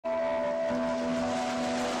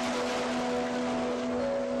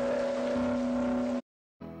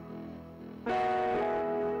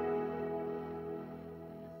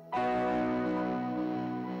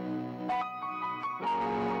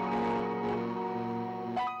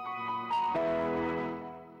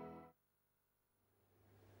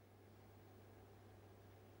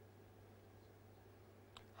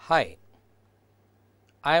Hi,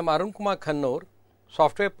 I am Arun Kumar Khannur,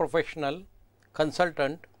 software professional,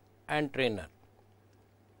 consultant and trainer.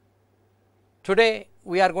 Today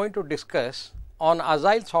we are going to discuss on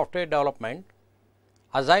Agile software development,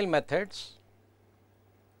 Agile methods,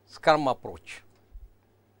 Scrum approach.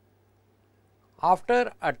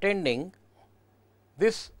 After attending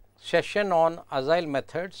this session on Agile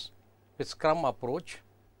methods with Scrum approach,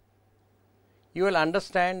 you will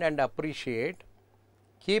understand and appreciate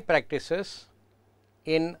key practices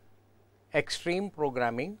in extreme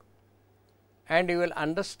programming, and you will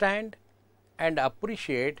understand and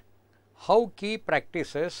appreciate how key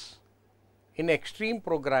practices in extreme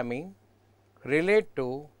programming relate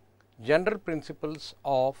to general principles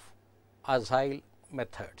of Agile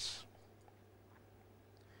methods.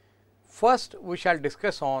 First, we shall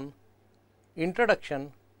discuss on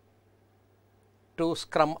introduction to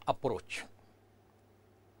Scrum approach.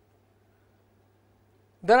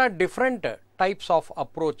 There are different types of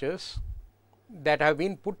approaches that have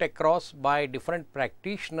been put across by different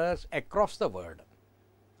practitioners across the world.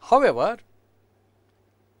 However,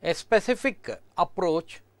 a specific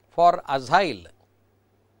approach for Agile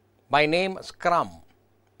by name Scrum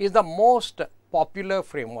is the most popular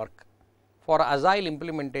framework for Agile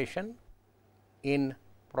implementation in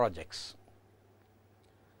projects.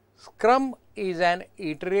 Scrum is an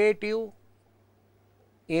iterative,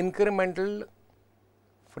 incremental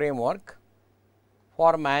framework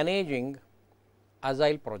for managing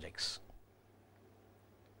Agile projects.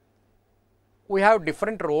 We have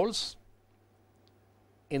different roles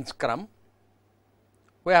in Scrum.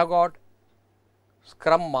 We have got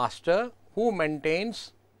Scrum Master who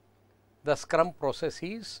maintains the Scrum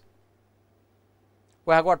processes.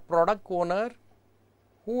 We have got Product Owner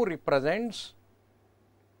who represents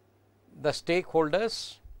the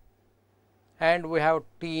stakeholders, and we have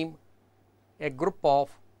team, a group of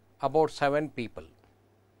about 7 people.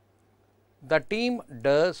 The team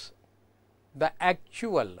does the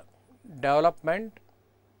actual development,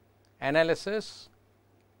 analysis,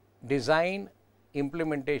 design,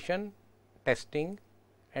 implementation, testing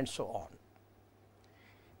and so on.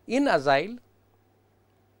 In Agile,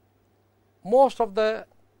 most of the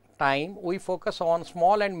time we focus on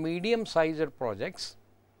small and medium sized projects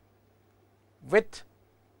with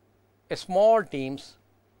a small teams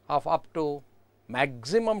of up to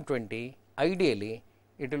maximum 20, ideally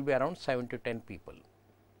it will be around 7 to 10 people.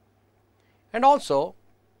 And also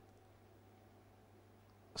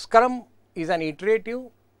Scrum is an iterative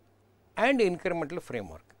and incremental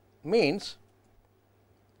framework, means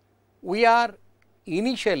we are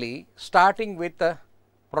initially starting with a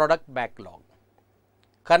product backlog,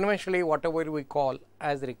 conventionally whatever we call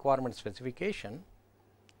as requirement specification.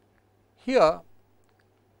 Here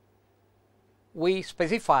we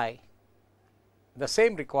specify the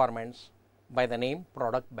same requirements by the name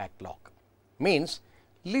product backlog, means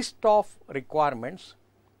list of requirements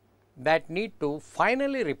that need to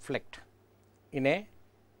finally reflect in a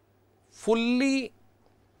fully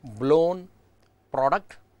blown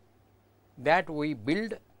product that we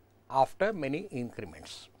build after many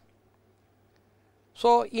increments.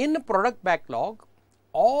 So, in product backlog,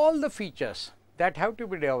 all the features that have to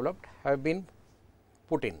be developed have been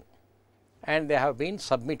put in and they have been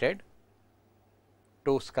submitted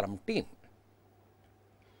to Scrum team.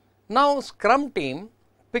 Now, Scrum team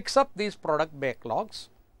picks up these product backlogs,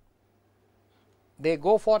 they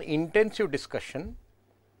go for intensive discussion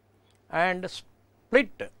and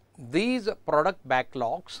split these product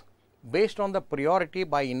backlogs based on the priority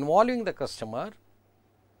by involving the customer,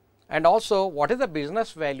 and also what is the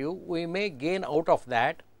business value we may gain out of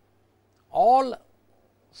that. All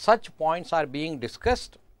such points are being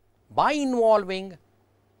discussed by involving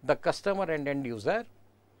the customer and end user.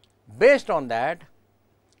 Based on that,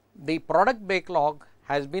 the product backlog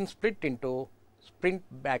has been split into sprint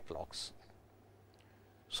backlogs.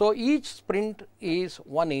 So, each sprint is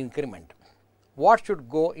one increment. What should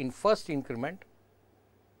go in first increment?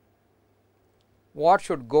 What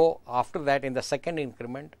should go after that in the second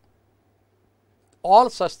increment? All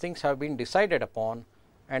such things have been decided upon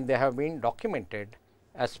and they have been documented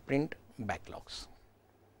as sprint backlogs.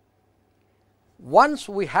 Once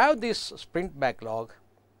we have this sprint backlog,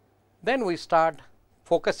 then we start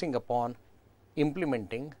focusing upon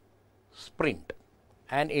implementing sprint,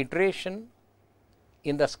 an iteration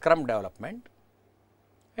in the Scrum development,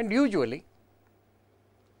 and usually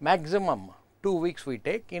maximum 2 weeks we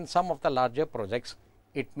take. In some of the larger projects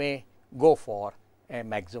it may go for a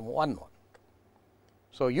maximum 1 month.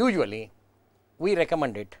 So, usually we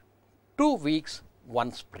recommend it 2 weeks,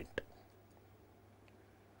 1 sprint.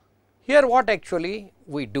 Here what actually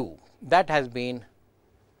we do, that has been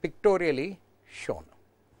pictorially shown.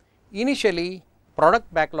 Initially,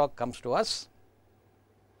 product backlog comes to us.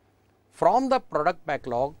 From the product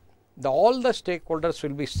backlog, all the stakeholders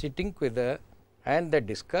will be sitting together and they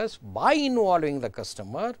discuss by involving the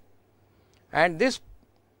customer, and this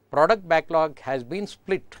product backlog has been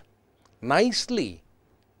split nicely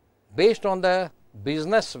based on the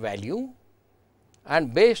business value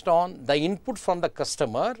and based on the input from the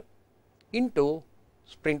customer into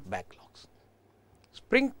sprint backlogs.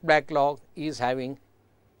 Sprint backlog is having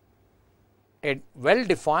a well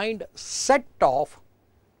defined set of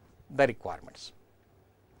the requirements.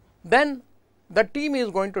 Then the team is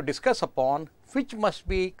going to discuss upon which must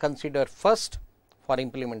be considered first for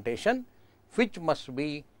implementation, which must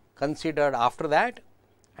be considered after that,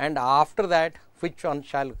 and after that which one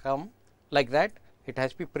shall come. Like that, it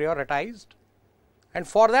has to be prioritized, and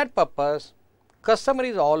for that purpose customer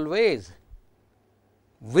is always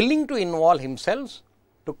willing to involve himself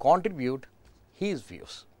to contribute his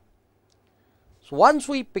views. So, once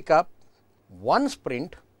we pick up one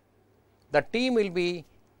sprint, the team will be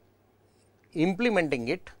implementing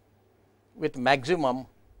it with maximum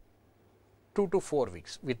 2 to 4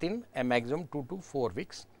 weeks, within a maximum 2 to 4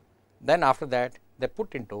 weeks. Then after that they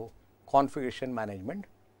put into configuration management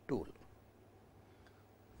tool.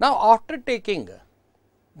 Now, after taking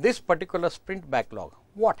this particular sprint backlog,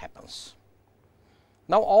 what happens?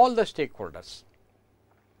 Now, all the stakeholders,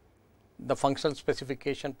 the functional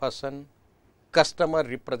specification person, customer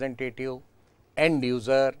representative, end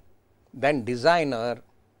user, then designer,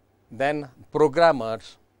 then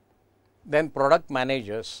programmers, then product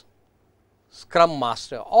managers, scrum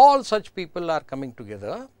master, all such people are coming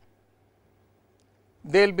together.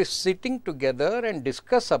 They will be sitting together and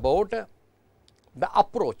discuss about the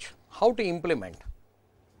approach, how to implement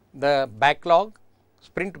the backlog,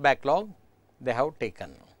 sprint backlog they have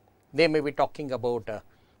taken. They may be talking about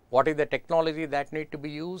what is the technology that need to be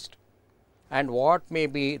used and what may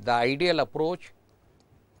be the ideal approach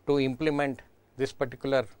to implement this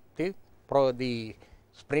particular thing, the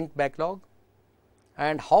sprint backlog,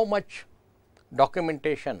 and how much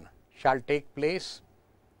documentation shall take place.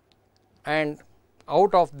 And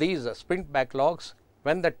out of these sprint backlogs,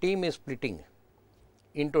 when the team is splitting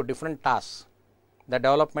into different tasks, the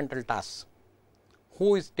developmental tasks,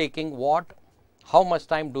 who is taking what, how much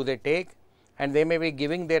time do they take, and they may be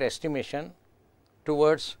giving their estimation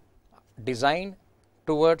towards design,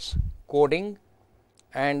 towards coding,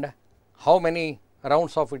 and how many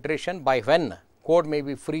rounds of iteration, by when code may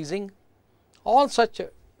be freezing. All such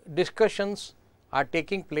discussions are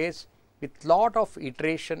taking place with lot of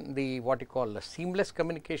iteration, the what you call seamless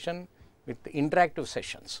communication with interactive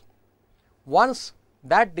sessions. Once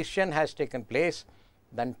that decision has taken place,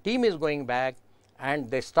 then team is going back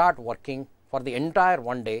and they start working for the entire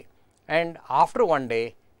one day, and after one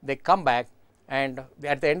day they come back, and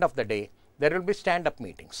at the end of the day there will be stand up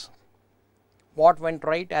meetings. What went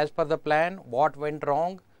right as per the plan, what went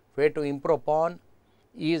wrong, where to improve upon,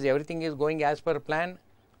 is everything is going as per plan.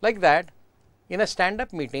 Like that, in a stand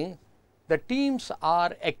up meeting the teams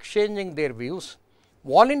are exchanging their views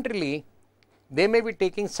voluntarily. They may be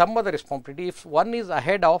taking some other responsibility if one is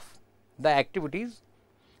ahead of the activities,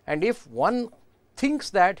 and if one thinks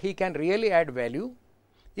that he can really add value,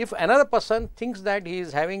 if another person thinks that he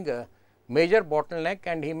is having a major bottleneck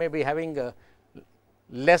and he may be having a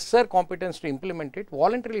lesser competence to implement it,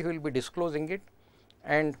 voluntarily he will be disclosing it,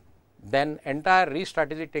 and then entire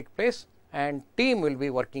re-strategy take place and team will be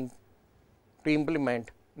working to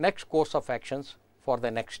implement next course of actions for the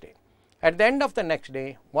next day. At the end of the next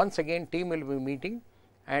day, once again team will be meeting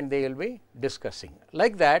and they will be discussing.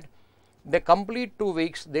 Like that, they complete 2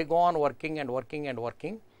 weeks, they go on working and working and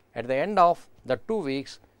working. At the end of the 2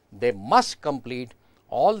 weeks, they must complete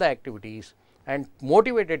all the activities, and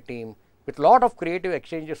motivated team with lot of creative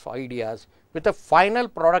exchanges of ideas, with a final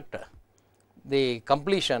product, the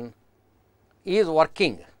completion is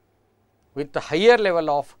working with a higher level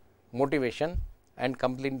of motivation and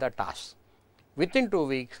complete the tasks. Within 2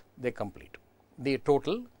 weeks, they complete the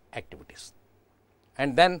total activities,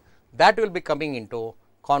 and then that will be coming into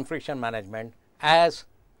configuration management as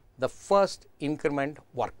the first increment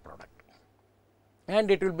work product,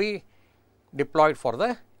 and it will be deployed for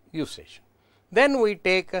the usage. Then we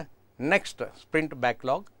take next sprint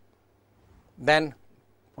backlog, then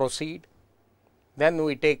proceed, then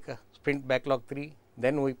we take sprint backlog 3,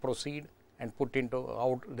 then we proceed and put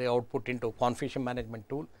into the output into configuration management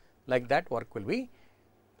tool. Like that, work will be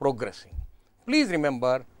progressing. Please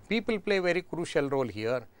remember, people play a very crucial role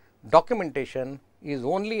here. Documentation is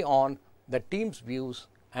only on the team's views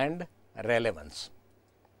and relevance.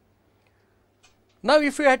 Now,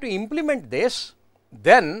 if you have to implement this,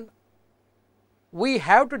 then we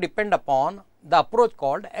have to depend upon the approach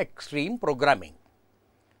called extreme programming.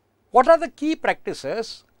 What are the key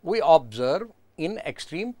practices we observe in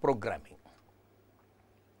extreme programming?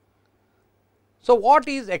 So, what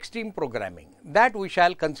is extreme programming? That we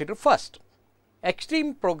shall consider first.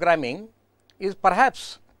 Extreme programming is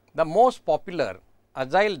perhaps the most popular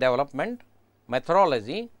agile development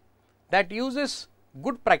methodology that uses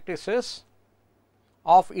good practices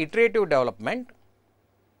of iterative development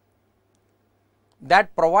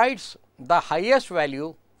that provides the highest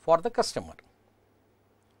value for the customer.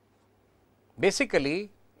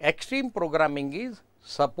 Basically, extreme programming is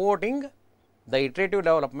supporting the iterative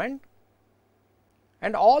development,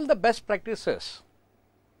 and all the best practices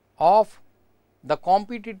of the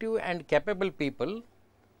competitive and capable people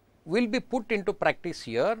will be put into practice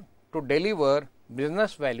here to deliver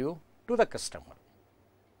business value to the customer.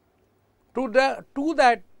 To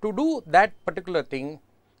do that particular thing,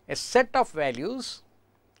 a set of values,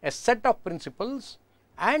 a set of principles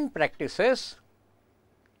and practices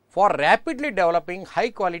for rapidly developing high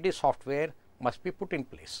quality software must be put in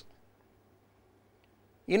place.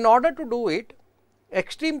 In order to do it,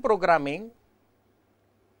 extreme programming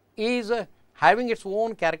is having its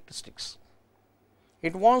own characteristics.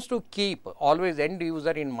 It wants to keep always end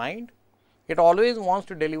user in mind. It always wants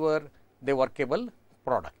to deliver the workable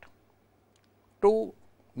product. To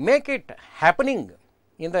make it happening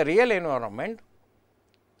in the real environment,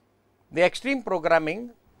 the extreme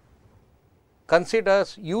programming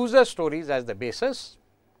considers user stories as the basis.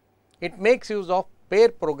 It makes use of pair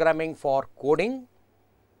programming for coding,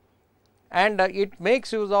 and it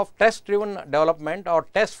makes use of test driven development or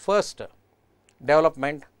test first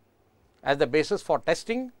development as the basis for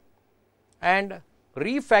testing, and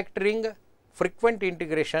refactoring frequent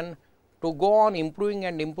integration to go on improving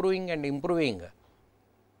and improving and improving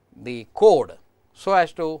the code so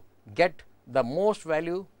as to get the most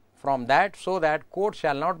value from that, so that code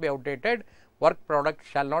shall not be outdated, work product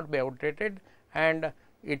shall not be outdated, and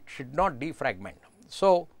it should not defragment.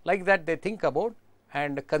 So, like that they think about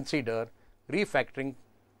and consider refactoring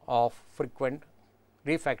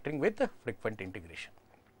with frequent integration.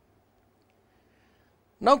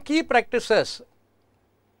 Now, key practices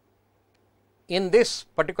in this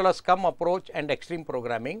particular Scrum approach and extreme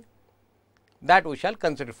programming that we shall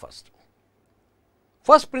consider first.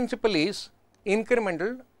 First principle is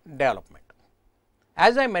incremental development.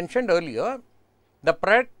 As I mentioned earlier, the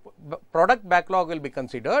product backlog will be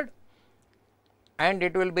considered, and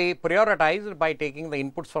it will be prioritized by taking the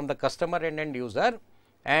inputs from the customer and end user,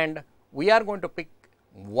 and we are going to pick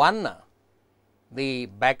the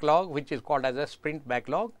backlog which is called as a sprint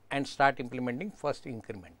backlog and start implementing first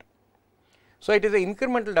increment. So, it is an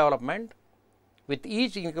incremental development with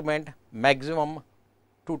each increment maximum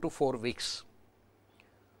 2 to 4 weeks.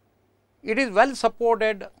 It is well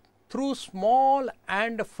supported through small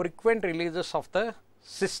and frequent releases of the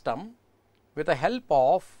system with the help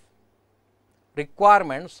of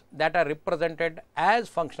requirements that are represented as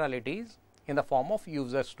functionalities in the form of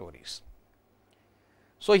user stories.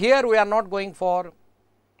 So, here we are not going for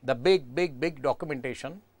the big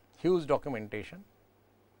documentation, huge documentation.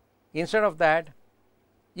 Instead of that,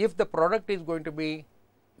 if the product is going to be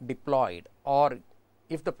deployed or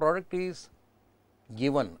if the product is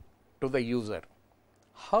given to the user,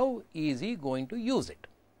 how is he going to use it?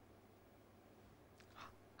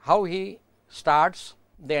 How he starts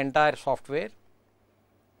the entire software,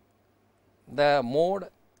 the mode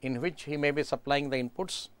in which he may be supplying the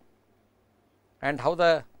inputs, and how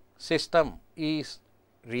the system is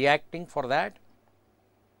reacting for that,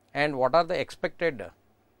 and what are the expected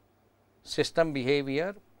system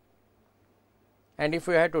behavior, and if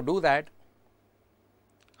we have to do that,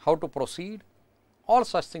 how to proceed, all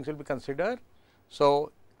such things will be considered.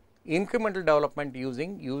 So, incremental development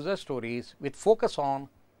using user stories with focus on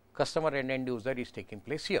customer and end user is taking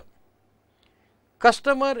place here.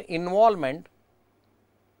 Customer involvement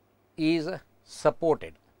is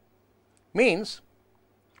supported, means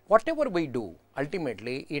whatever we do,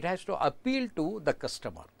 ultimately it has to appeal to the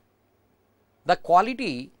customer. The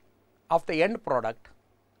quality of the end product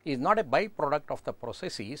is not a byproduct of the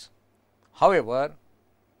processes. However,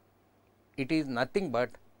 it is nothing but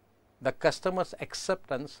the customer's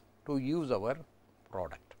acceptance to use our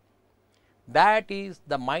product. That is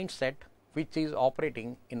the mindset which is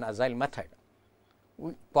operating in agile method.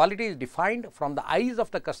 Quality is defined from the eyes of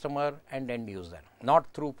the customer and end user,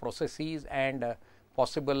 not through processes and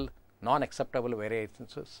possible non-acceptable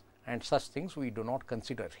variances, and such things we do not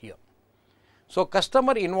consider here. So,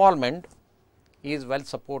 customer involvement is well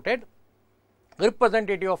supported.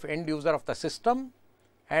 Representative of end user of the system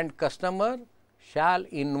and customer shall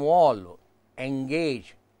involve,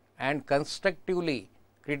 engage and constructively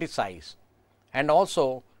criticize, and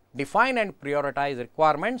also define and prioritize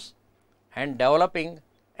requirements and developing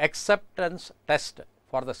acceptance test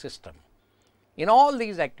for the system. In all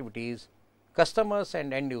these activities, customers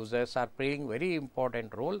and end users are playing very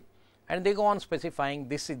important role, and they go on specifying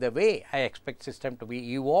this is the way I expect system to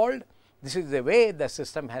be evolved, this is the way the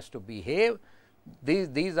system has to behave,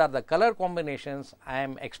 these are the color combinations I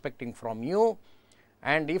am expecting from you,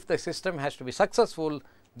 and if the system has to be successful,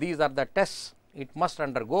 these are the tests it must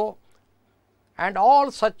undergo, and all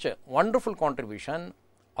such wonderful contribution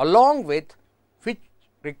along with which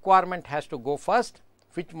requirement has to go first,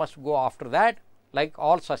 which must go after that, like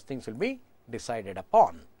all such things will be decided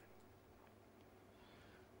upon.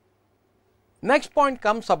 Next point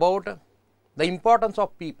comes about the importance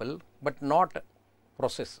of people, but not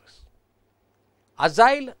processes.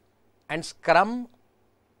 Agile and Scrum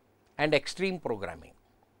and extreme programming.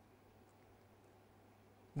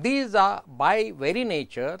 These are by very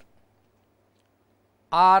nature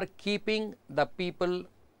are keeping the people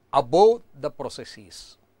above the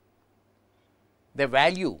processes. They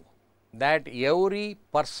value that every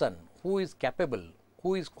person who is capable,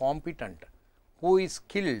 who is competent, who is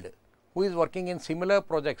skilled, who is working in similar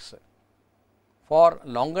projects for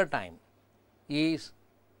longer time is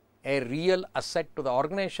a real asset to the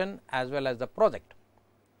organization as well as the project.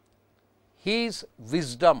 His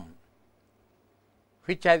wisdom,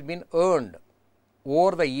 which has been earned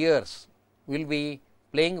over the years, will be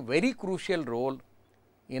playing very crucial role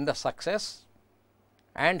in the success,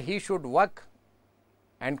 and he should work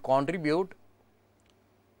and contribute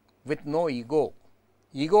with no ego.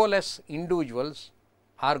 Egoless individuals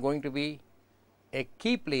are going to be a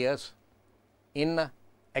key players in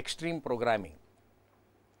extreme programming.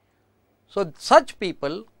 So, such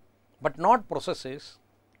people, but not processes,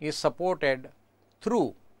 is supported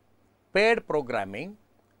through paired programming,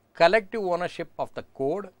 collective ownership of the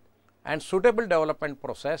code and suitable development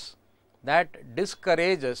process that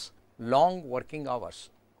discourages long working hours.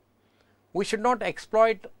 We should not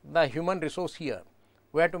exploit the human resource here.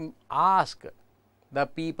 We have to ask the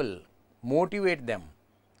people, motivate them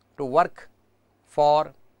to work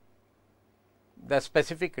for the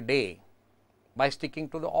specific day by sticking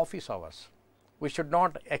to the office hours. We should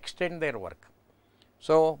not extend their work.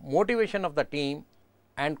 So, motivation of the team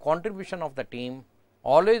and contribution of the team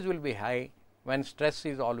always will be high when stress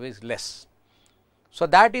is always less. So,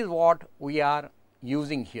 that is what we are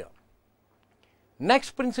using here.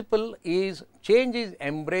 Next principle is change is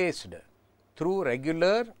embraced through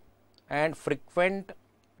regular and frequent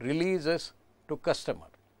releases to customer.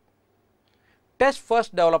 Test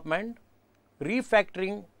first development,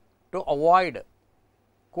 refactoring to avoid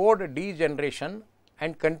code degeneration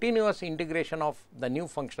and continuous integration of the new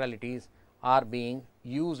functionalities are being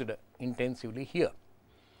used intensively here.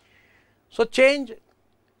 So, change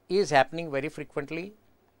is happening very frequently.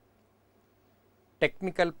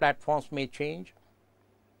 Technical platforms may change,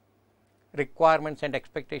 requirements and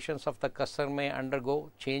expectations of the customer may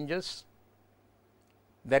undergo changes.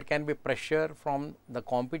 There can be pressure from the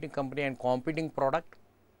competing company and competing product,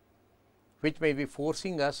 which may be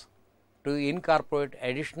forcing us to incorporate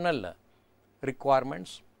additional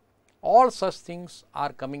requirements. All such things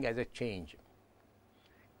are coming as a change,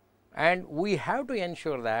 and we have to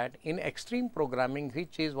ensure that in extreme programming,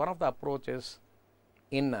 which is one of the approaches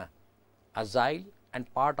in Agile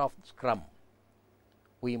and part of Scrum,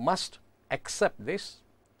 we must accept this,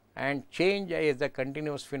 and change is a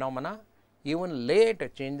continuous phenomena. Even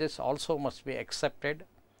late changes also must be accepted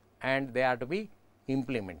and they are to be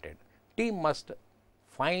implemented. Team must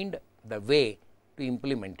find the way to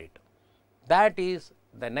implement it. That is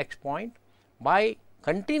the next point. By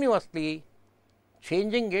continuously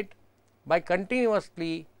changing it, by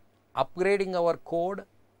continuously upgrading our code,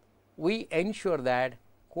 we ensure that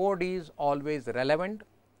code is always relevant,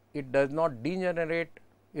 it does not degenerate,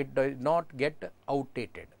 it does not get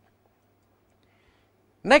outdated.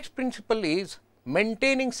 Next principle is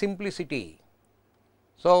maintaining simplicity.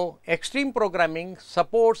 So, extreme programming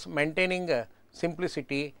supports maintaining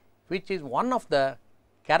simplicity, which is one of the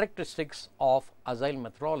characteristics of Agile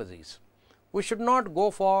methodologies. We should not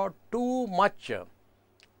go for too much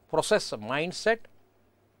process mindset.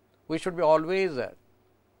 We should be always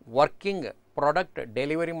working product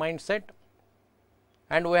delivery mindset,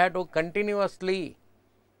 and we have to continuously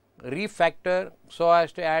refactor so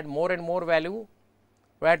as to add more and more value.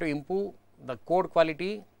 We have to improve the code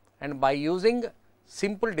quality, and by using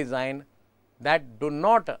simple design that do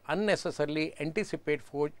not unnecessarily anticipate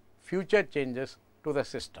for future changes to the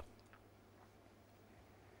system.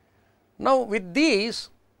 Now, with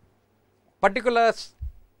these particular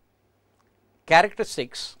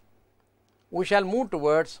characteristics, we shall move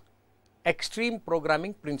towards extreme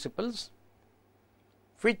programming principles,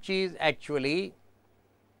 which is actually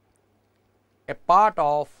a part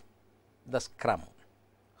of the Scrum.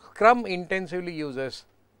 Scrum intensively uses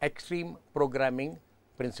extreme programming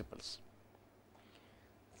principles.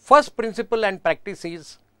 First principle and practice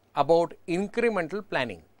is about incremental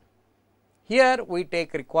planning. Here we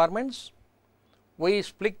take requirements, we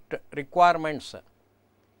split requirements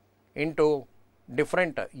into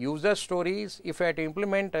different user stories. If we have to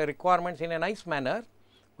implement requirements in a nice manner,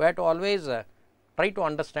 we have to always try to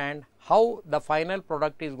understand how the final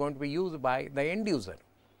product is going to be used by the end user.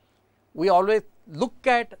 We always look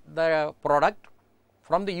at the product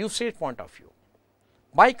from the usage point of view.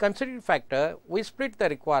 By considering factor, we split the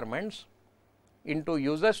requirements into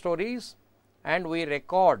user stories and we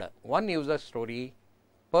record one user story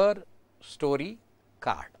per story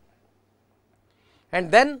card, and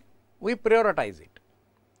then we prioritize it.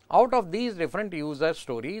 Out of these different user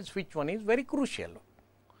stories, which one is very crucial?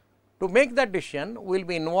 To make that decision, we will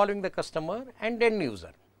be involving the customer and end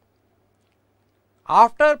user.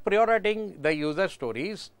 After prioritizing the user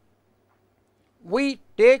stories, we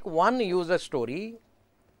take one user story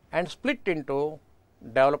and split into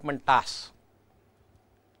development tasks,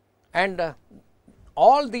 and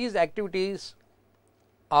all these activities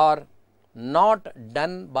are not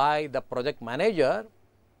done by the project manager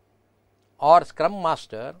or Scrum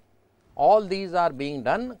Master. All these are being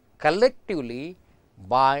done collectively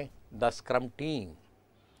by the Scrum team.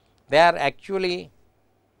 They are actually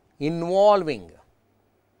involving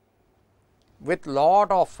with lot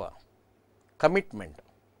of commitment,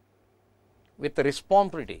 with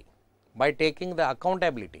responsibility, by taking the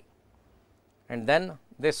accountability, and then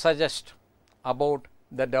they suggest about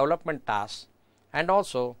the development tasks and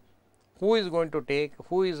also who is going to take,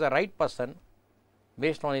 who is the right person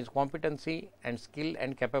based on his competency and skill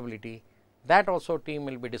and capability. That also team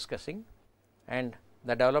will be discussing, and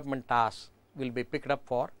the development tasks will be picked up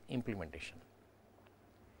for implementation.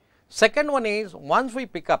 Second one is, once we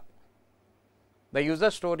pick up the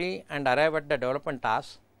user story and arrive at the development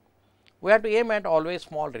task, we have to aim at always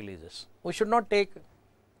small releases. We should not take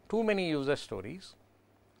too many user stories.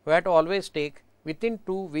 We have to always take within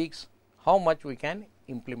 2 weeks how much we can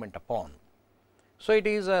implement upon. So, it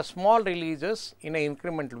is a small releases in an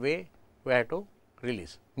incremental way we have to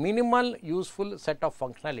release. Minimal useful set of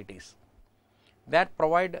functionalities that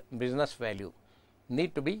provide business value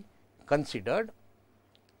need to be considered,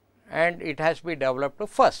 and it has to be developed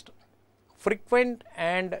first. Frequent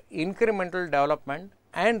and incremental development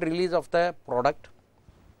and release of the product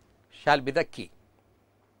shall be the key.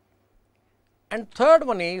 And third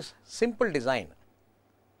one is simple design.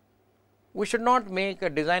 We should not make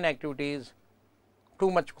design activities too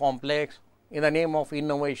much complex in the name of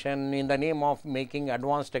innovation, in the name of making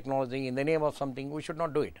advanced technology, in the name of something. We should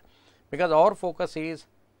not do it, because our focus is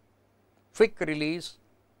quick release.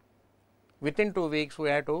 Within 2 weeks we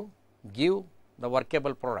have to give the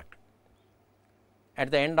workable product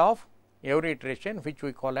at the end of every iteration, which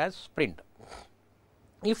we call as sprint.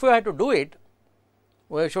 If we have to do it,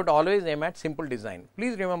 we should always aim at simple design.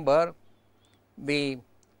 Please remember, we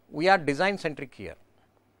are design centric here.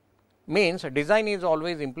 Means design is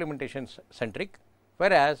always implementation centric,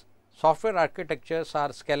 whereas software architectures are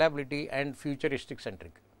scalability and futuristic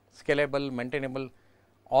centric. Scalable, maintainable,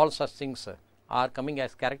 all such things are coming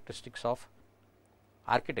as characteristics of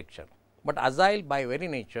architecture. But Agile by very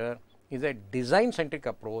nature is a design centric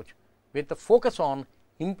approach with the focus on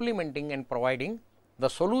implementing and providing the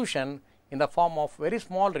solution in the form of very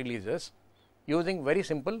small releases using very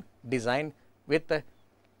simple design with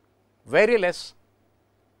very less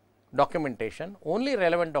documentation. Only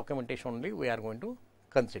relevant documentation only we are going to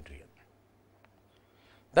consider here.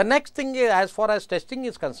 The next thing is, as far as testing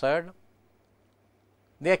is concerned,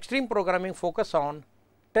 the extreme programming focus on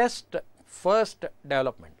test first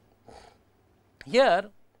development. Here,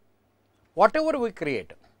 whatever we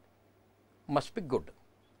create must be good.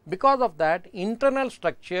 Because of that, internal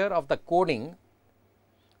structure of the coding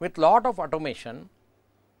with lot of automation,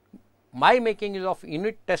 my making use of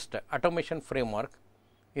unit test automation framework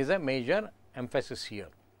is a major emphasis here.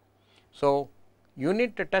 So,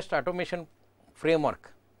 unit test automation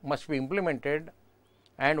framework must be implemented,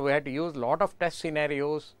 and we have to use lot of test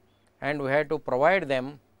scenarios, and we have to provide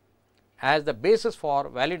them as the basis for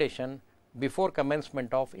validation before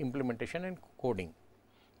commencement of implementation and coding.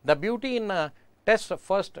 The beauty in test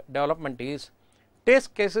first development is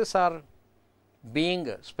test cases are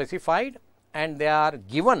being specified and they are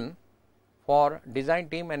given for design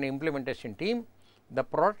team and implementation team. The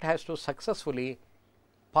product has to successfully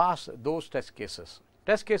pass those test cases.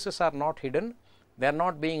 Test cases are not hidden, they are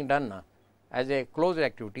not being done as a closed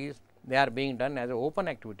activities, they are being done as an open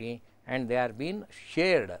activity, and they are being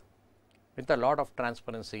shared with a lot of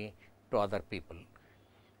transparency to other people.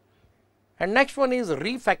 And next one is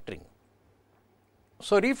refactoring.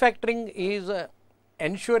 So, refactoring is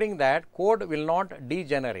ensuring that code will not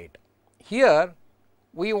degenerate. Here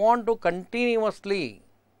we want to continuously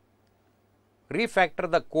refactor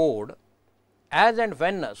the code as and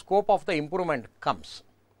when scope of the improvement comes.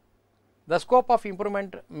 The scope of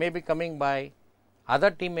improvement may be coming by other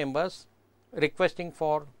team members requesting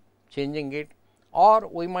for changing it, or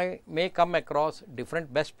we may come across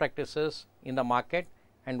different best practices in the market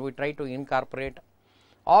and we try to incorporate,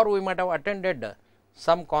 or we might have attended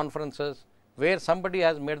some conferences where somebody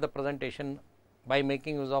has made the presentation by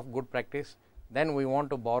making use of good practice, then we want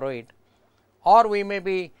to borrow it, or we may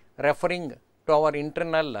be referring to our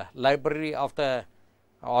internal library of the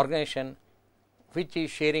organization which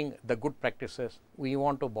is sharing the good practices, we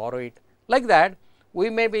want to borrow it. Like that, we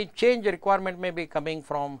may be change requirement may be coming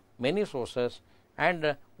from many sources,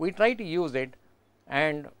 and we try to use it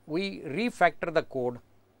and we refactor the code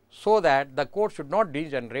so that the code should not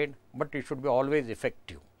degenerate, but it should be always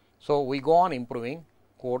effective. So, we go on improving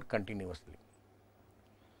code continuously.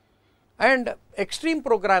 And extreme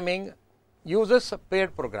programming uses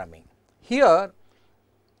paired programming. Here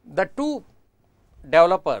the two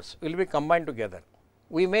developers will be combined together.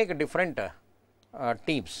 We make different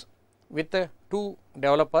teams with two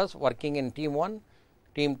developers working in team 1,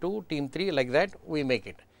 team 2, team 3, like that we make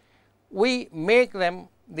it. We make them,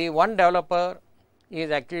 the one developer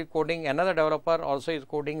is actually coding, another developer also is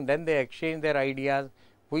coding, then they exchange their ideas,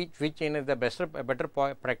 which in is the better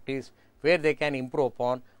practice where they can improve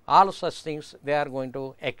upon. All such things they are going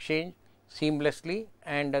to exchange seamlessly,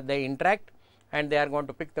 and they interact, and they are going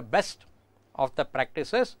to pick the best of the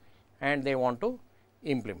practices and they want to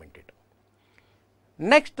implement it.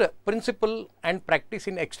 Next principle and practice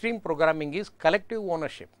in extreme programming is collective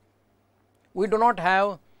ownership. We do not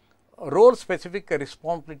have role specific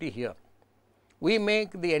responsibility here. We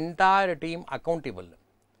make the entire team accountable.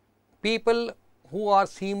 People who are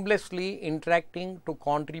seamlessly interacting to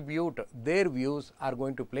contribute their views are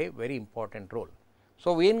going to play very important role.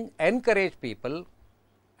 So, we encourage people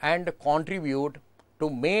and contribute to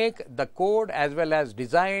make the code as well as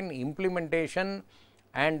design, implementation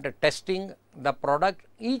and testing the product,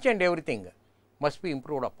 each and everything must be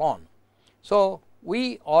improved upon. So,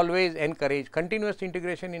 we always encourage continuous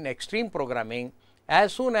integration in extreme programming.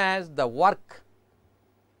 As soon as the work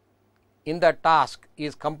in the task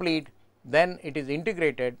is complete, then it is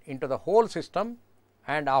integrated into the whole system,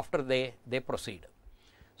 and after they proceed.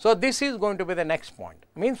 So, this is going to be the next point,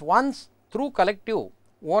 means once through collective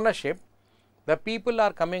ownership the people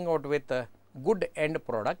are coming out with a good end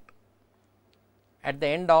product. At the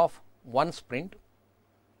end of one sprint,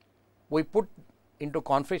 we put into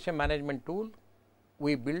configuration management tool,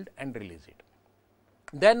 we build and release it.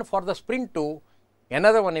 Then for the sprint 2,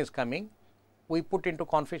 another one is coming, we put into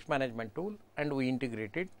configuration management tool and we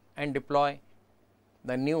integrate it and deploy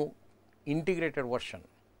the new integrated version.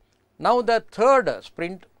 Now the third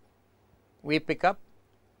sprint we pick up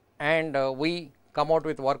and we come out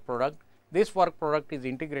with work product. This work product is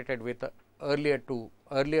integrated with earlier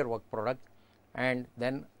work product, and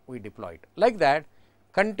then we deploy it. Like that,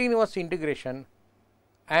 continuous integration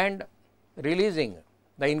and releasing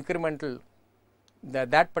the incremental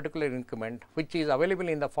that particular increment which is available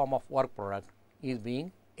in the form of work product is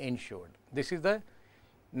being ensured. This is the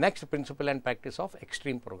next principle and practice of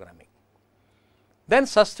extreme programming. Then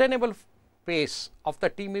sustainable pace of the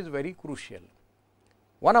team is very crucial.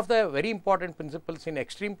 One of the very important principles in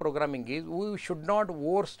extreme programming is we should not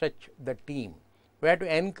overstretch the team. We have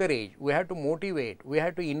to encourage, we have to motivate, we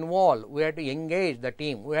have to involve, we have to engage the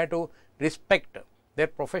team, we have to respect their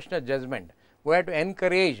professional judgment, we have to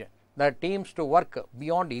encourage the teams to work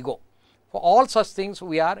beyond ego. For all such things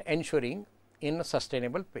we are ensuring in a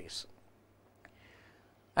sustainable pace.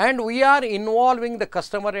 And we are involving the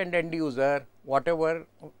customer and end user whatever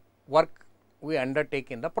work we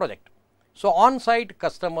undertake in the project. So, on-site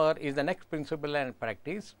customer is the next principle and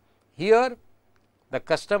practice. Here the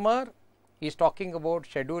customer is talking about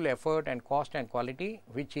schedule, effort and cost and quality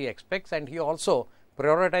which he expects, and he also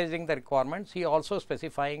prioritizing the requirements, he also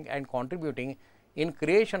specifying and contributing in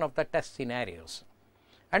creation of the test scenarios.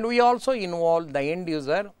 And we also involve the end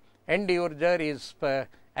user is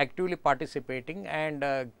actively participating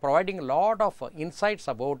and providing a lot of insights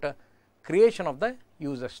about creation of the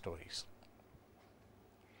user stories.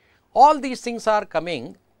 All these things are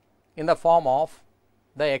coming in the form of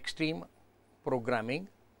the extreme programming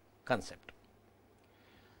concept.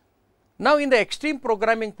 Now, in the extreme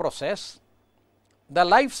programming process, the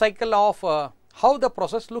life cycle of how the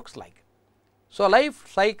process looks like. So, life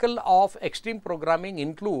cycle of extreme programming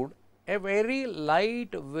include a very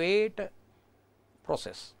lightweight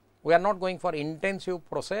process. We are not going for intensive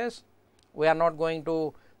process, we are not going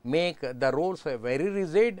to make the roles very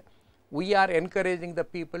rigid, we are encouraging the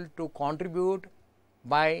people to contribute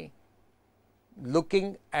by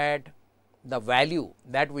looking at the value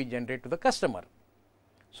that we generate to the customer.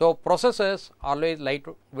 So, processes always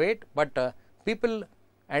lightweight, but people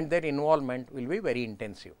and their involvement will be very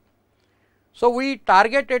intensive. So, we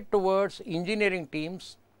targeted towards engineering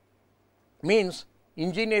teams, means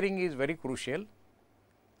engineering is very crucial,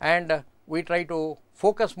 and we try to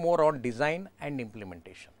focus more on design and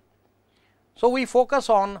implementation. So, we focus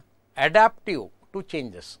on adaptive to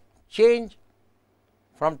changes, change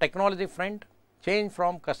from technology front, change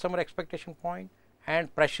from customer expectation point,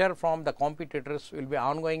 and pressure from the competitors will be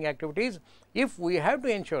ongoing activities. If we have to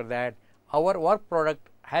ensure that our work product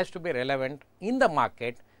has to be relevant in the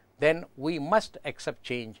market, then we must accept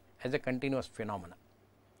change as a continuous phenomenon.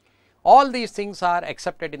 All these things are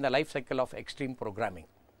accepted in the life cycle of extreme programming.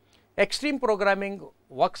 Extreme programming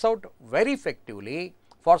works out very effectively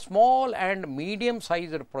for small and medium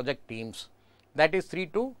sized project teams, that is 3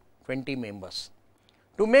 to 20 members.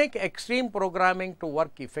 To make extreme programming to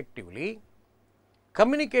work effectively,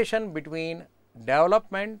 communication between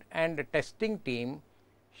development and testing team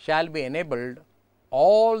shall be enabled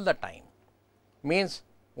all the time. Means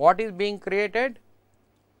what is being created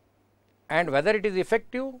and whether it is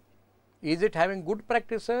effective, is it having good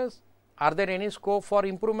practices, are there any scope for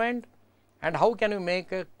improvement, and how can you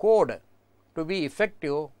make a code to be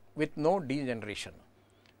effective with no degeneration,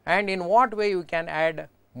 and in what way you can add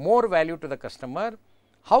more value to the customer,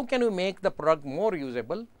 how can you make the product more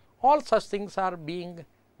usable. All such things are being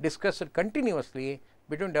discussed continuously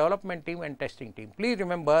between development team and testing team. Please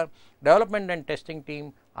remember, development and testing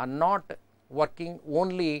team are not working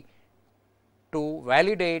only to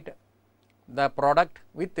validate the product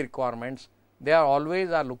with requirements, they are always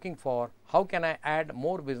looking for how can I add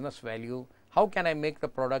more business value, how can I make the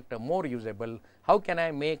product more usable, how can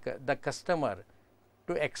I make the customer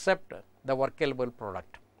to accept the workable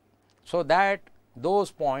product. So, that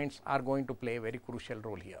those points are going to play a very crucial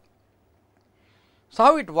role here. So,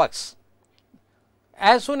 how it works?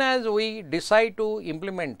 As soon as we decide to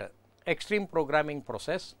implement extreme programming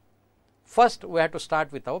process, first we have to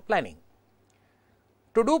start with our planning.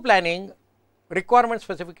 To do planning, requirement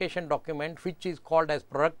specification document, which is called as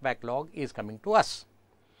product backlog, is coming to us,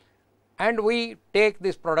 and we take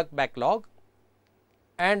this product backlog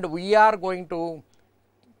and we are going to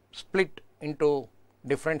split into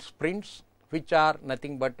different sprints, which are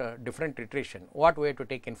nothing but different iteration. What we have to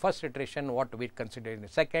take in first iteration, what we consider in the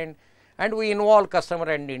second, and we involve customer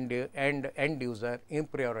and end user in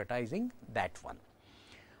prioritizing that one.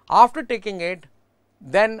 After taking it,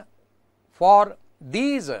 then for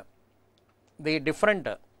these the different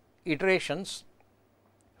iterations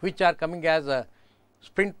which are coming as a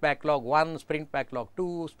sprint backlog 1, sprint backlog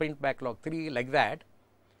 2, sprint backlog 3, like that,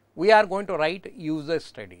 we are going to write user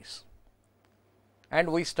studies,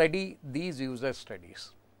 and we study these user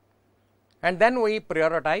studies, and then we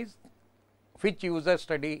prioritize which user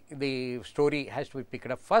study the story has to be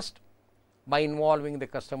picked up first by involving the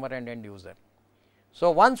customer and end user.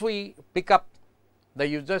 So, once we pick up the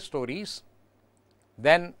user stories,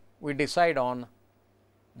 then we decide on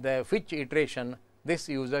the which iteration this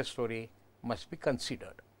user story must be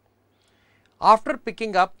considered. After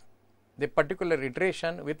picking up the particular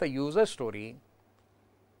iteration with a user story,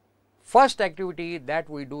 first activity that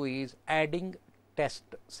we do is adding test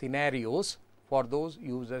scenarios for those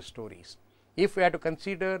user stories. If we have to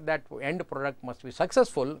consider that end product must be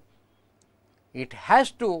successful, it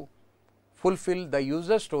has to fulfill the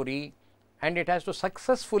user story and it has to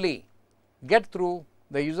successfully get through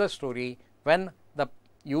the user story when the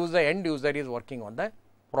end user is working on the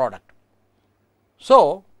product.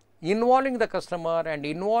 So, involving the customer and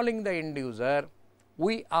involving the end user,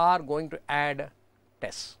 we are going to add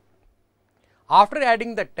tests. After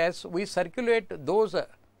adding the tests, we circulate those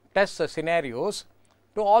test scenarios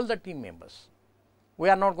to all the team members. We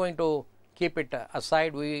are not going to keep it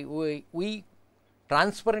aside, we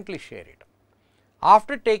transparently share it.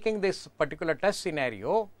 After taking this particular test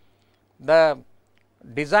scenario, the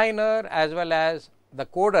designer as well as the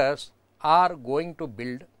coders are going to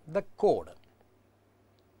build the code.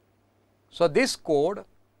 So, this code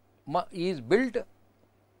is built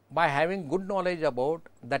by having good knowledge about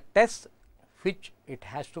the tests which it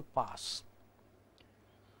has to pass.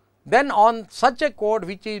 Then on such a code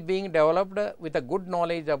which is being developed with a good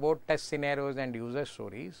knowledge about test scenarios and user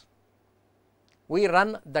stories, we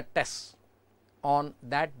run the tests on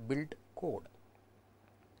that built code.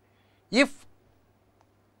 If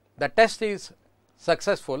the test is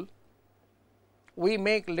successful, we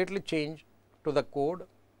make little change to the code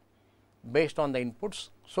based on the inputs,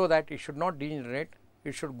 so that it should not degenerate,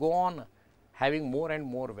 it should go on having more and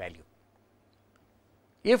more value.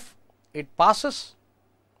 If it passes,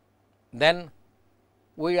 then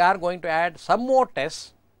we are going to add some more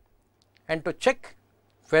tests and to check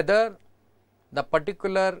whether the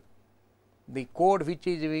particular the code which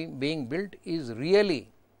is being built is really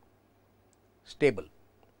stable.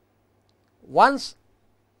 Once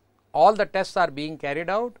all the tests are being carried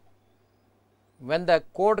out, when the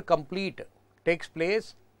code complete takes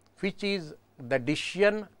place, which is the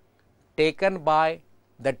decision taken by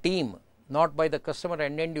the team, not by the customer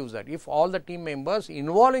and end user. If all the team members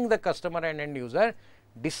involving the customer and end user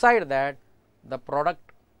decide that the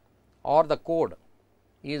product or the code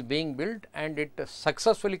is being built and it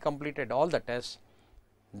successfully completed all the tests,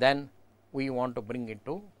 then we want to bring it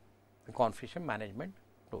to the configuration management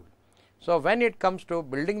tool. So, when it comes to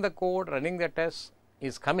building the code, running the tests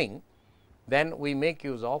is coming, then we make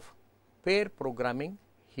use of pair programming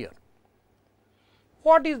here.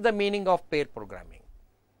 What is the meaning of pair programming?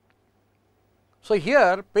 So,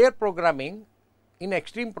 here pair programming in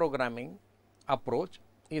extreme programming approach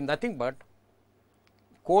is nothing but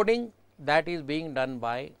coding that is being done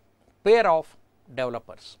by pair of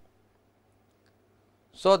developers.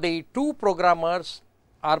 So, the two programmers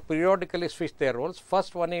are periodically switch their roles.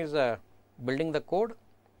 First one is building the code,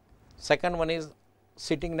 second one is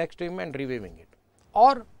sitting next to him and reviewing it,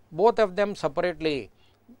 or both of them separately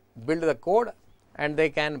build the code and they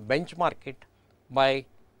can benchmark it by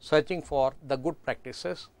searching for the good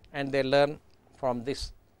practices and they learn from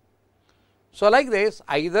this. So, like this,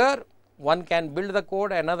 either one can build the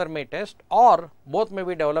code, another may test, or both may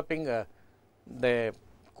be developing the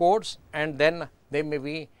codes and then they may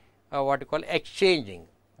be what you call exchanging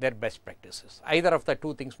their best practices. Either of the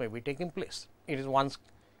two things may be taking place. It is one's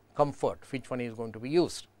comfort which one is going to be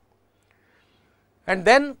used. And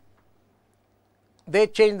then they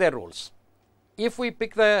change their roles. If we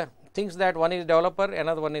pick the things that one is developer,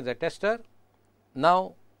 another one is a tester,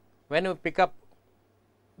 now when we pick up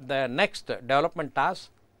the next development task,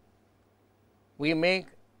 we make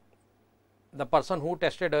the person who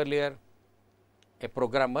tested earlier a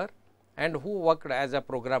programmer and who worked as a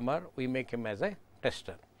programmer, we make him as a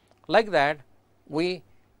tester. Like that, we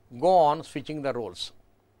go on switching the roles.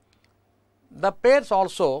 The pairs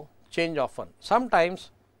also change often.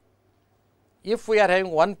 Sometimes, if we are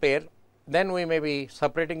having one pair, then we may be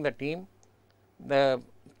separating the team. The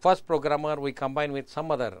first programmer we combine with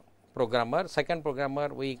some other programmer, second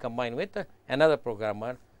programmer we combine with another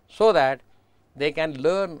programmer, so that they can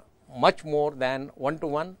learn much more than one to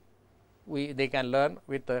one. They can learn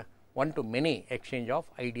with one to many exchange of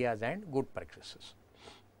ideas and good practices.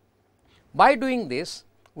 By doing this,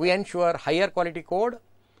 we ensure higher quality code,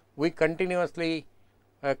 we continuous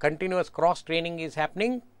cross training is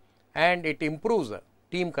happening and it improves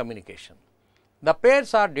team communication. The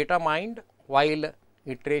pairs are determined while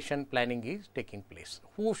iteration planning is taking place.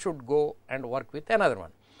 Who should go and work with another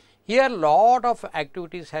one? Here lot of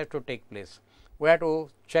activities have to take place. We have to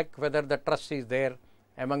check whether the trust is there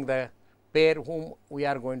among the pair whom we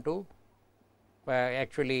are going to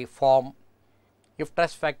actually form. If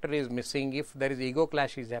trust factor is missing, if there is ego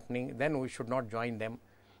clash is happening, then we should not join them.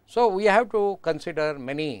 So, we have to consider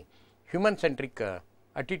many human centric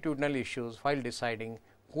attitudinal issues while deciding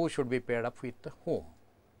who should be paired up with whom.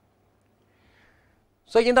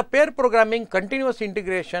 So, in the pair programming, continuous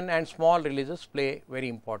integration and small releases play very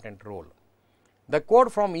important role. The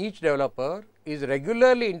code from each developer is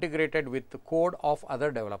regularly integrated with the code of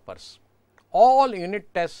other developers. All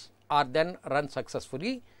unit tests are then run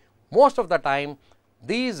successfully. Most of the time,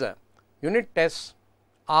 these unit tests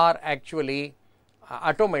are actually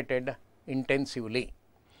automated intensively.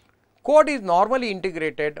 Code is normally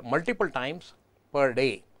integrated multiple times per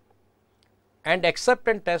day and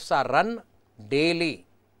acceptance tests are run daily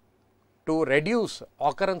to reduce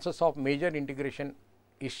occurrences of major integration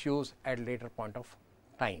issues at later point of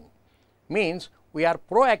time. Means we are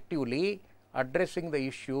proactively addressing the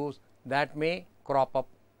issues that may crop up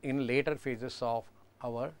in later phases of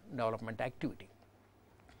our development activity.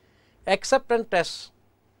 Acceptance tests,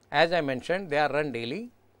 as I mentioned, they are run daily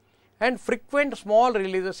and frequent small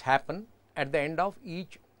releases happen at the end of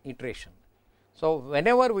each iteration. So,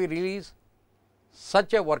 whenever we release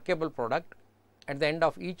such a workable product, at the end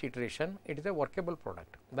of each iteration, it is a workable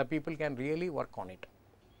product. The people can really work on it.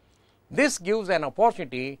 This gives an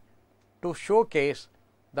opportunity to showcase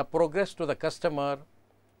the progress to the customer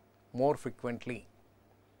more frequently.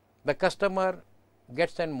 The customer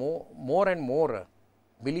gets more and more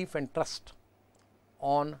belief and trust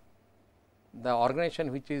on the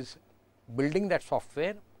organization which is building that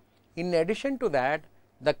software. In addition to that,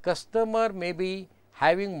 the customer may be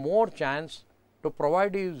having more chance to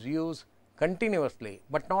provide his use continuously,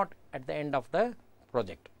 but not at the end of the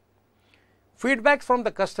project. Feedbacks from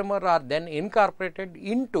the customer are then incorporated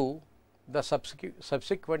into the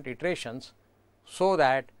subsequent iterations, so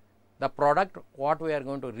that the product what we are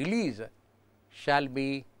going to release shall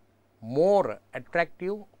be more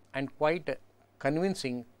attractive and quite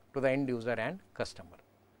convincing to the end user and customer.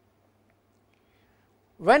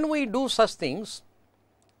 When we do such things,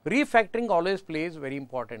 refactoring always plays very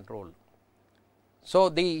important role.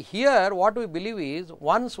 So, here what we believe is,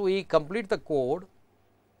 once we complete the code,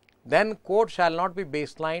 then code shall not be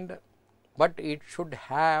baselined, but it should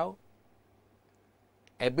have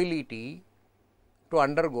ability to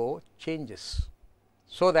undergo changes,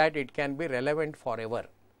 so that it can be relevant forever.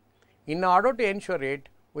 In order to ensure it,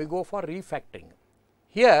 we go for refactoring.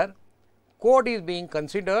 Here code is being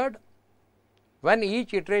considered when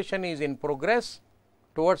each iteration is in progress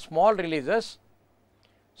towards small releases.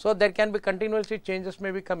 So, there can be continuously changes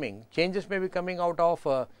may be coming. Changes may be coming out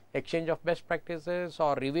of exchange of best practices,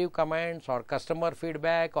 or review comments, or customer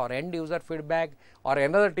feedback, or end user feedback, or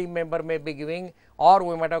another team member may be giving, or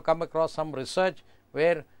we might have come across some research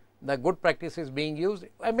where the good practice is being used.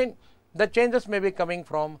 I mean, the changes may be coming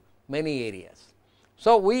from many areas.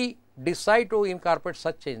 So, we decide to incorporate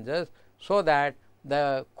such changes, so that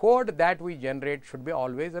the code that we generate should be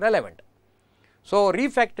always relevant. So,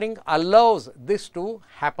 refactoring allows this to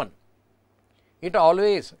happen. It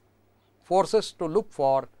always forces to look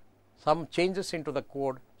for some changes into the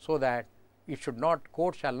code, so that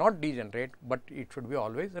code shall not degenerate, but it should be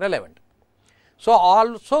always relevant. So,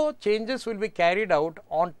 also changes will be carried out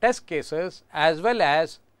on test cases as well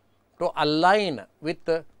as to align with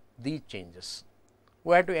these changes.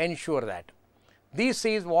 We have to ensure that this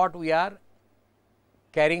is what we are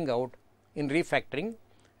carrying out in refactoring,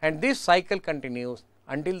 and this cycle continues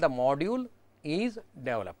until the module is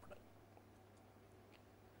developed.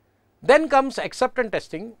 Then comes acceptance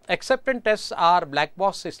testing. Acceptance tests are black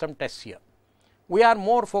box system tests here. We are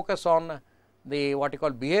more focused on the what you call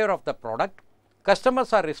behavior of the product.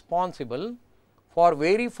 Customers are responsible for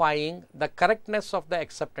verifying the correctness of the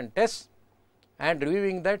acceptance tests and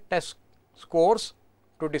reviewing the test scores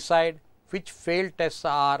to decide which failed tests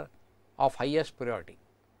are of highest priority.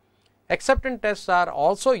 Acceptance tests are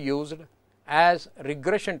also used as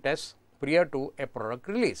regression tests prior to a product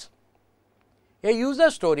release. A user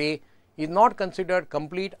story is not considered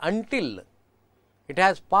complete until it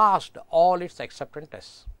has passed all its acceptance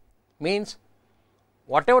tests. Means,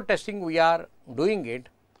 whatever testing we are doing it,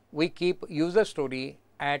 we keep user story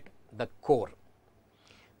at the core.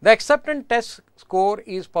 The acceptance test score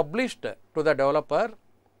is published to the developer.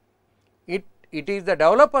 It is the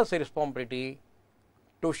developer's responsibility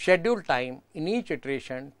to schedule time in each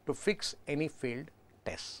iteration to fix any failed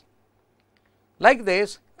tests. Like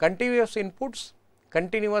this, continuous inputs,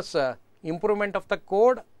 continuous improvement of the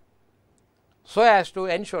code, so as to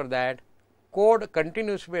ensure that code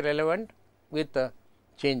continues to be relevant with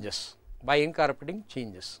changes by incorporating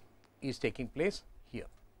changes is taking place here.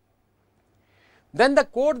 Then the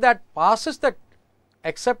code that passes the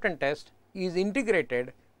acceptance test is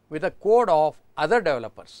integrated with the code of other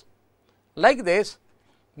developers. Like this,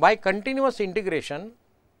 by continuous integration,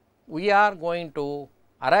 we are going to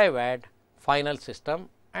arrive at final system,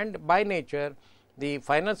 and by nature the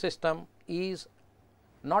final system is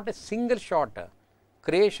not a single shot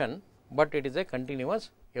creation, but it is a continuous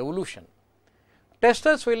evolution.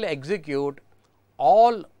 Testers will execute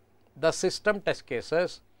all the system test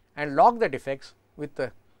cases and log the defects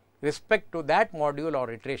with respect to that module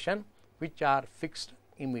or iteration, which are fixed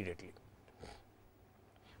immediately.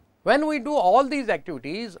 When we do all these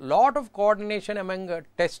activities, lot of coordination among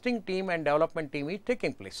testing team and development team is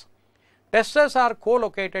taking place. Testers are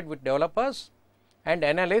co-located with developers and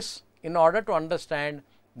analysts in order to understand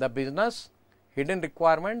the business, hidden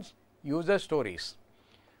requirements, user stories.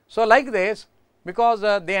 So, like this, because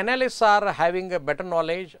the analysts are having a better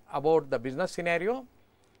knowledge about the business scenario,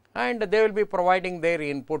 and they will be providing their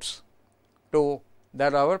inputs to the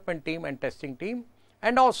development team and testing team,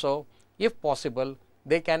 and also if possible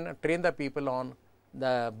they can train the people on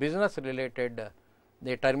the business related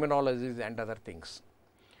the terminologies and other things.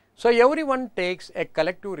 So, everyone takes a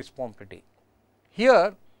collective responsibility.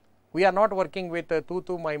 Here we are not working with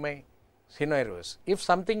tu my scenarios. If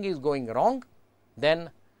something is going wrong, then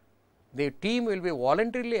the team will be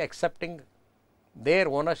voluntarily accepting their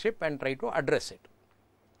ownership and try to address it.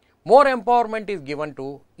 More empowerment is given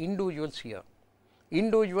to individuals here.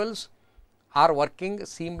 Individuals are working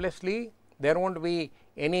seamlessly. There won't be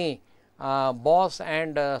any boss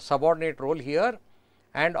and subordinate role here,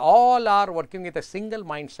 and all are working with a single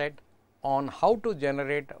mindset on how to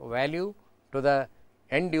generate value to the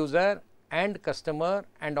end user and customer,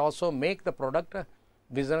 and also make the product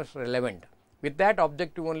business relevant. With that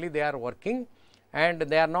objective only they are working, and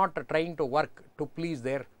they are not trying to work to please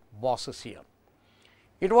their bosses here.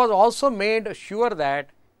 It was also made sure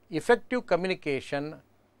that effective communication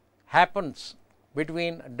happens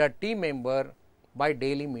between the team member by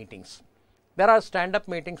daily meetings. There are stand-up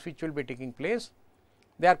meetings which will be taking place.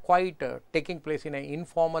 They are quite taking place in an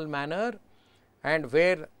informal manner, and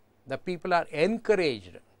where the people are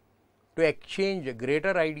encouraged to exchange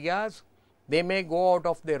greater ideas. They may go out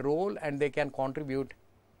of their role and they can contribute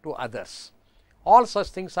to others. All such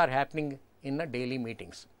things are happening in the daily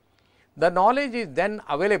meetings. The knowledge is then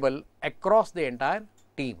available across the entire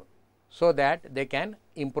team so that they can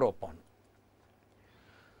improve upon.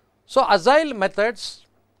 So, agile methods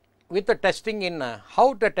with the testing in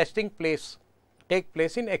how the testing take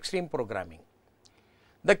place in extreme programming.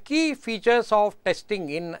 The key features of testing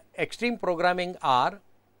in extreme programming are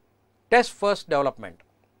test first development,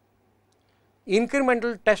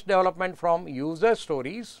 incremental test development from user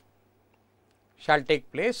stories shall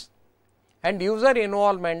take place, and user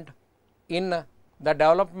involvement in the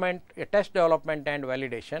development, test development and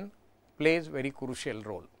validation plays very crucial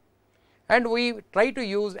role, and we try to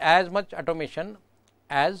use as much automation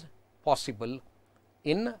as possible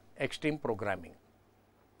in extreme programming.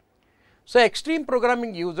 So, extreme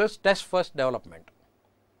programming uses test first development.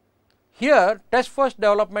 Here test first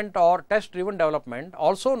development or test driven development,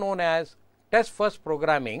 also known as test first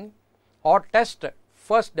programming or test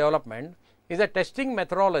first development, is a testing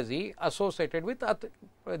methodology associated with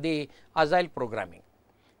the agile programming.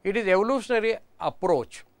 It is evolutionary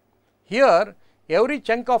approach. Here every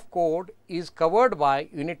chunk of code is covered by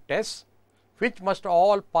unit tests which must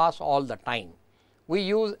all pass all the time. We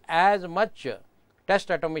use as much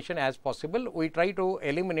test automation as possible. We try to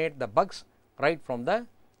eliminate the bugs right from the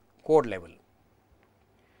code level.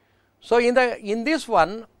 So, in this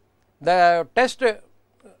one, the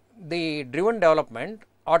driven development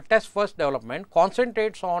or test first development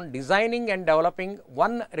concentrates on designing and developing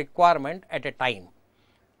one requirement at a time.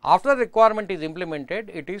 After the requirement is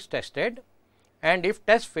implemented, it is tested, and if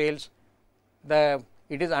test fails,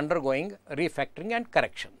 it is undergoing refactoring and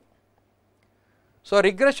correction. So,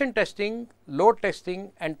 regression testing, load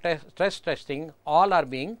testing and stress testing all are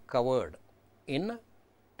being covered in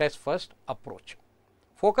test first approach.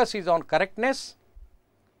 Focus is on correctness,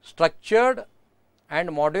 structured and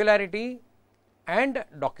modularity and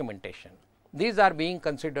documentation. These are being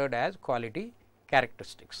considered as quality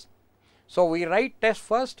characteristics. So, we write test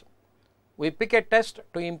first, we pick a test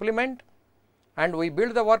to implement, and we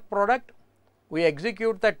build the work product, we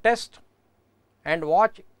execute the test and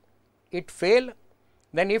watch it fail.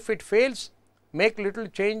 Then if it fails, make little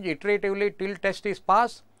change iteratively till test is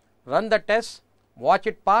passed, run the test, watch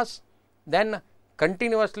it pass, then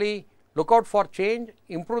continuously look out for change,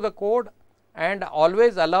 improve the code, and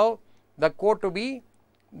always allow the code to be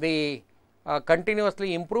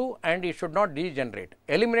continuously improve, and it should not degenerate.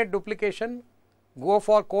 Eliminate duplication, go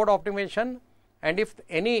for code optimization, and if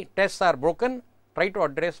any tests are broken, try to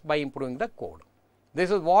address by improving the code.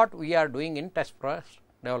 This is what we are doing in test first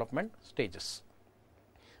development stages.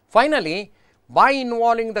 Finally, by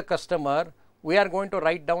involving the customer, we are going to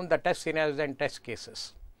write down the test scenarios and test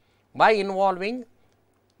cases. By involving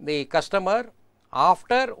the customer,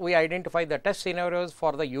 after we identify the test scenarios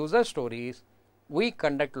for the user stories, we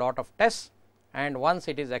conduct lot of tests, and once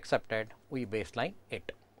it is accepted, we baseline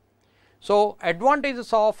it. So,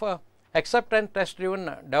 advantages of acceptance test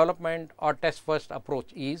driven development or test first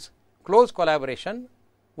approach is close collaboration.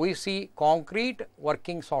 We see concrete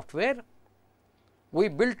working software. We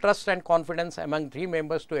build trust and confidence among team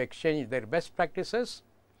members to exchange their best practices.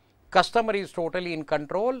 Customer is totally in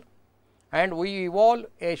control, and we evolve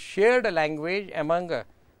a shared language among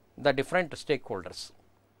the different stakeholders.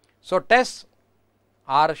 So, tests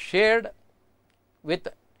are shared with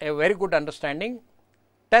a very good understanding.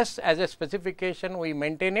 Tests as a specification, we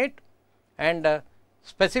maintain it, and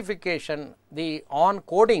specification, the on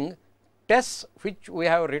coding tests which we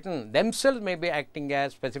have written themselves may be acting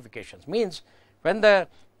as specifications. Means when the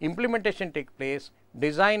implementation takes place,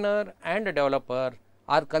 designer and developer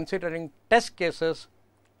are considering test cases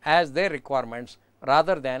as their requirements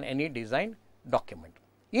rather than any design document.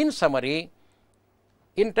 In summary,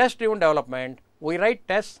 in test driven development, we write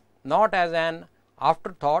tests not as an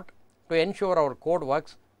afterthought to ensure our code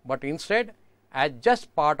works, but instead as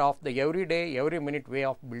just part of the everyday, every minute way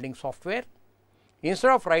of building software.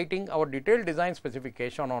 Instead of writing our detailed design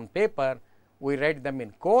specification on paper, we write them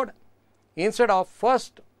in code. Instead of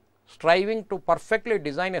first striving to perfectly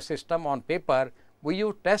design a system on paper, we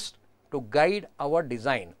use tests to guide our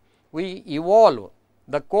design. We evolve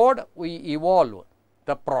the code, we evolve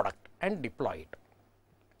the product and deploy it.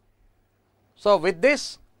 So, with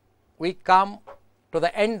this we come to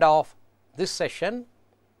the end of this session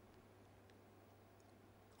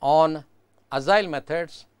on agile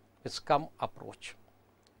methods with Scrum approach.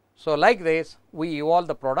 So, like this we evolve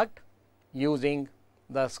the product using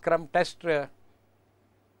the Scrum test, the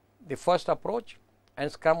first approach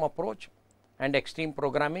and Scrum approach, and extreme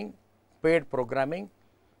programming, paired programming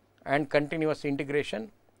and continuous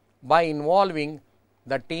integration by involving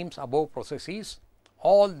the teams above processes.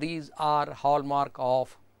 All these are hallmark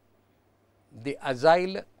of the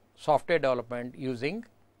agile software development using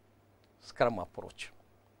Scrum approach.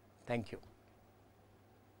 Thank you.